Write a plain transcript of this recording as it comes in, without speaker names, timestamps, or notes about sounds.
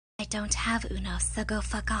I don't have Uno, so go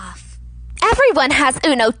fuck off. Everyone has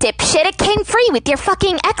Uno, dipshit. It came free with your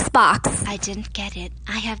fucking Xbox. I didn't get it.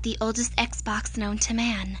 I have the oldest Xbox known to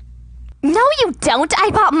man. No, you don't.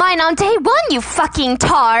 I bought mine on day one, you fucking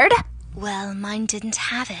tard. Well, mine didn't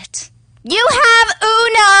have it. You have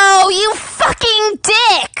Uno, you fucking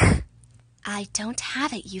dick. I don't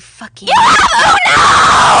have it, you fucking... You have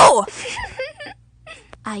Uno!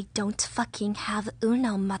 I don't fucking have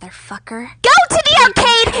Uno, motherfucker. Go to the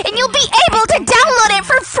arcade and you'll be able to download it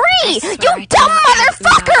for free! You dumb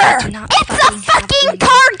motherfucker! It's a fucking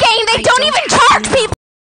card game! They don't even charge people!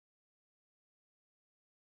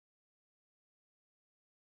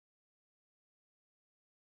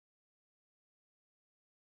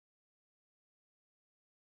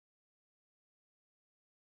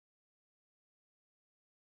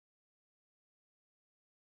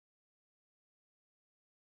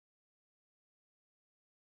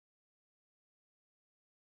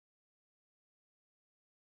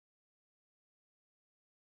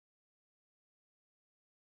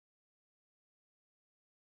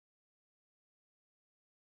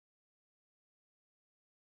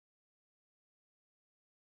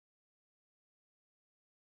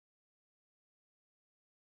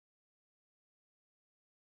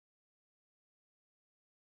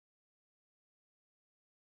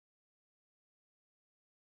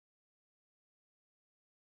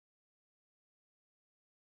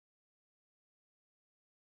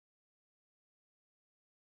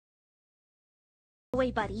 Way,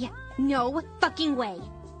 buddy. No fucking way.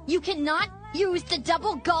 You cannot use the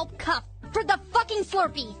double gulp cup for the fucking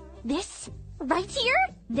Slurpee. This, right here,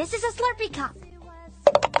 this is a Slurpee cup.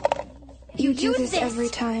 You do this every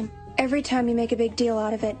time. Every time you make a big deal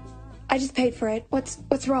out of it. I just paid for it. What's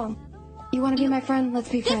wrong? You want to be my friend? Let's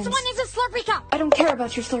be friends. This one is a Slurpee cup. I don't care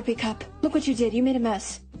about your Slurpee cup. Look what you did. You made a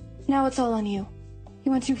mess. Now it's all on you.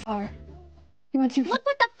 You went too far. You went too far. Look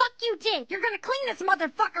what the fuck you did. You're gonna clean this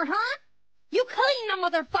motherfucker, huh? You clean the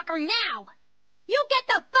motherfucker now! You get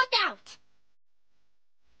the fuck out!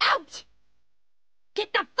 Out!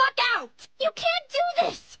 Get the fuck out! You can't do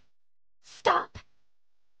this! Stop!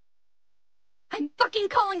 I'm fucking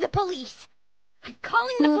calling the police! I'm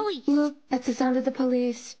calling the police! Whoop, that's the sound of the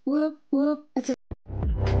police. Whoop, whoop, that's a...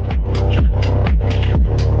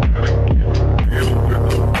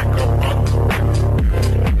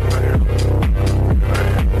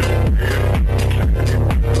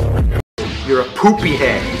 You're a poopy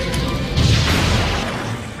head.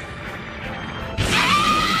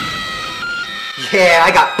 Yeah,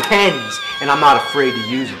 I got pens, and I'm not afraid to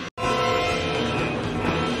use them.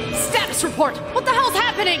 Status report! What the hell's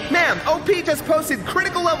happening? Ma'am, OP just posted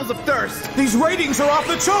critical levels of thirst. These ratings are off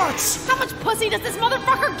the charts! How much pussy does this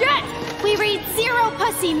motherfucker get? We read 0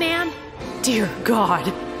 pussy, ma'am. Dear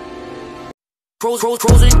God.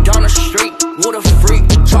 Cruising down the street with a freak,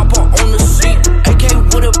 chopper on the seat, AK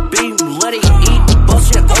with a beam, let it eat,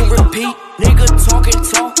 bustin' on repeat. Nigga talking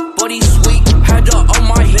talk, but he's sweet. Had to up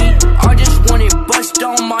my heat, I just want it bust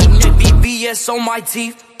on my neck, VVS on my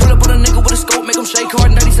teeth. Pull up on a nigga with a scope, make him shake hard.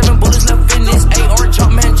 97 bullets left in this AR.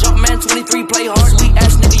 Jump man, 23 play hard. Sweet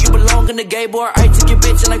ass nigga, you belong in the gay bar. I took your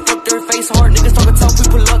bitch and I fucked her face hard. Niggas talking tough, we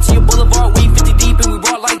pull up to your boulevard. We 50 deep and we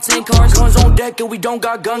brought like 10 cars. Guns on deck and we don't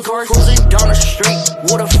got gun cars. Cruising down the street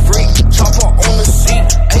with a freak, chopper on the seat,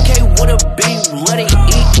 AK with a beam, let it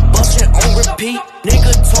eat, bustin' on repeat.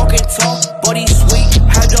 Nigga talking talk, but he's sweet.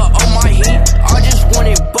 Had to up my heat, I just want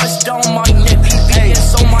it bust on my neck,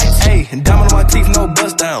 VVS on my teeth. Hey, diamond on my teeth, no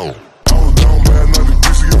bust down. I was down bad, now the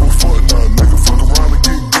bitch give a fuck now. Nigga fuck around and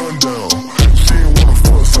get gunned down. She ain't wanna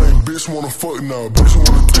fuck, same bitch wanna fuck now. Bitch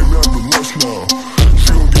wanna take me out to lunch now.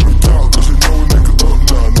 She gon' give a job, cause she know a nigga up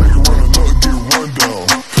now. Nigga running up, get run down.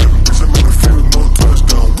 Bitch ain't in the field, no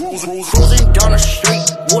touchdown. Cruising down the street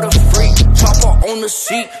with a freak, chopper on the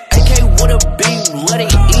seat, AK with a beam, let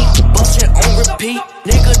it eat, bustin' on repeat.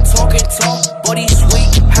 Nigga talking talk, but he's sweet.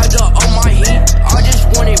 Had to up my heat, I just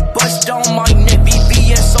want it bust on my neck,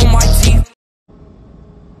 VVS on my teeth.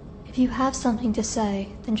 If you have something to say,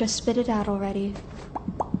 then just spit it out already.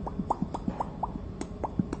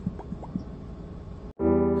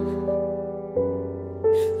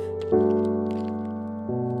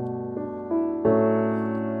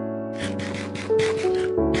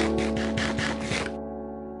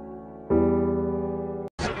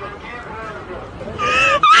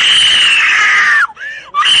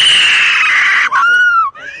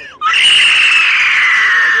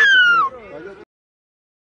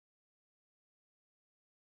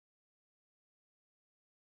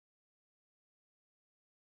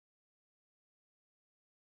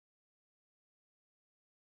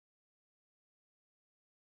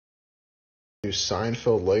 New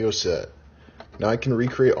Seinfeld Lego set. Now I can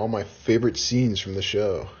recreate all my favorite scenes from the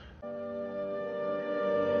show.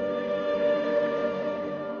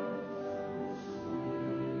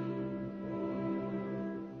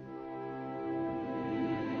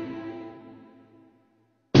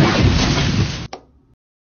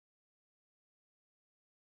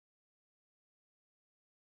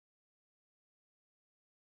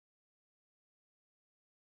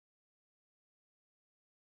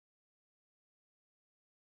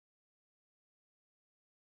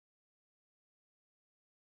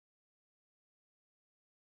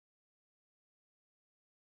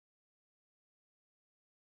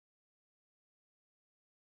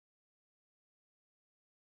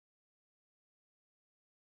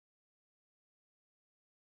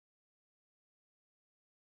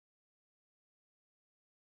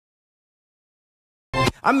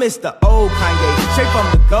 I miss the old Kanye, straight from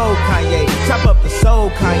the gold Kanye. Chop up the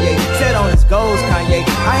soul Kanye, set on his goals Kanye.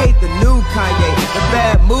 I hate the new Kanye, the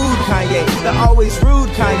bad mood Kanye, the always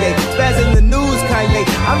rude Kanye, spaz in the news Kanye.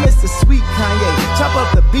 I miss the sweet Kanye, chop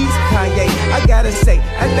up the beats Kanye. I gotta say,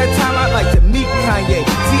 at that time I'd like to meet Kanye.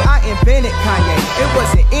 See, I invented Kanye, it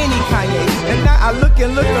wasn't any Kanye. And now I look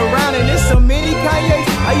around and there's so many Kanyes.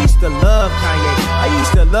 I used to love Kanye, I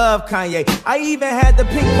used to love Kanye. I even had the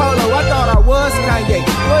pink polo, I thought I was Kanye.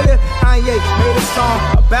 What if Kanye made a song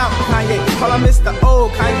about Kanye? Call I miss the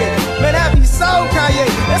old Kanye. Man, that be so Kanye.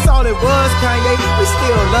 That's all it was, Kanye. We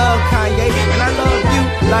still love Kanye. And I love you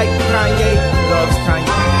like Kanye loves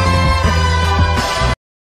Kanye.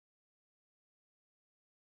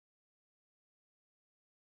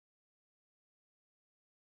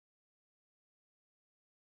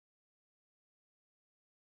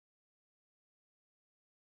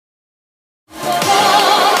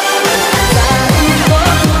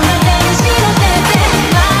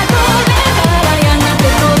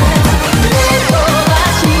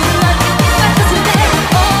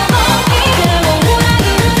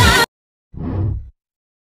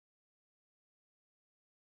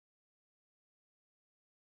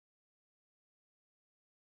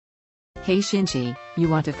 Hey Shinji, you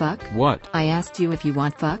want to fuck? What? I asked you if you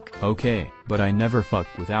want fuck. Okay, but I never fuck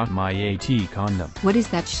without my AT condom. What is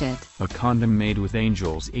that shit? A condom made with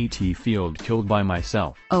Angel's AT field killed by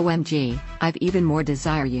myself. OMG, I've even more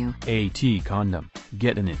desire you. AT condom,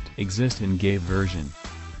 get in it. Exist in gay version.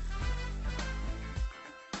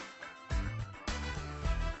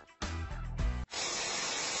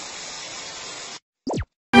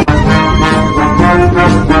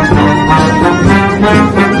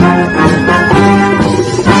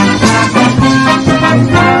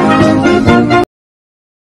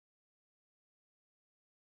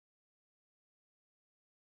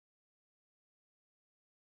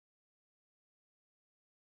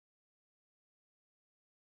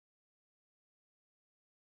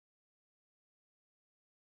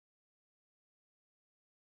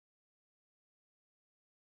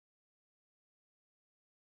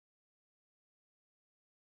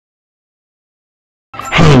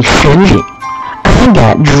 Hey Shinji, I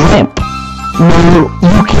got drip. No,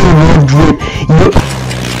 you can't have drip.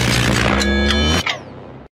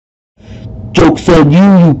 Joke's on you,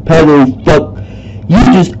 you pedo fuck. You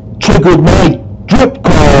just triggered my drip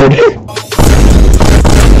card.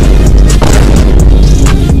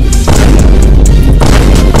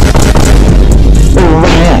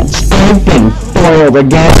 Rats, I've been foiled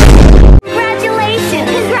again.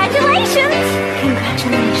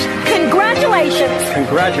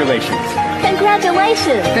 Congratulations!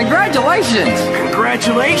 Congratulations! Congratulations!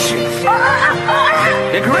 Congratulations!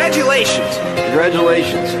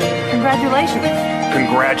 Congratulations! Congratulations!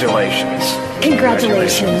 Congratulations!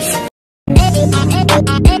 Congratulations!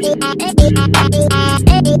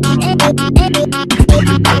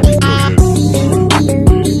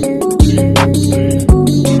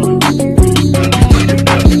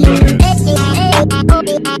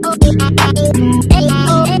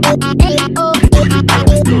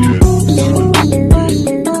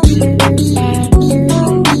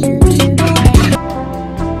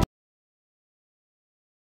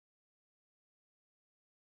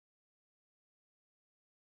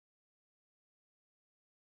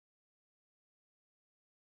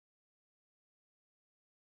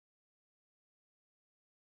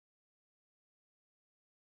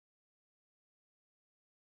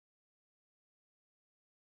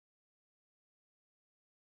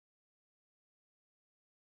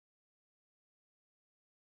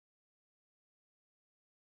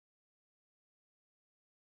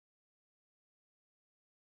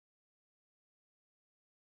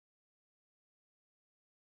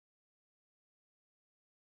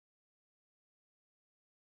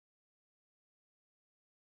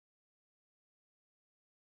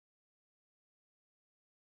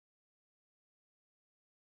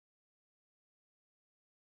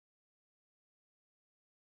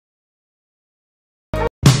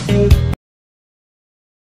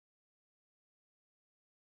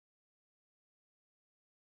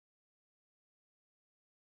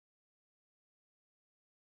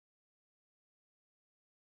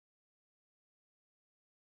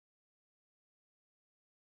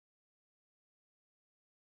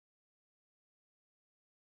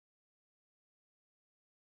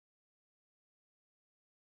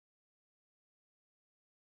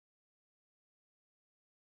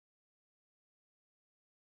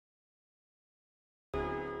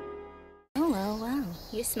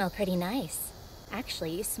 You smell pretty nice.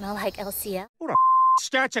 Actually, you smell like LCL. Who the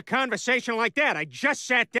starts a conversation like that? I just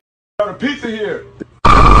sat down. Got a pizza here.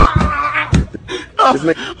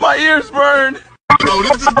 My ears burn.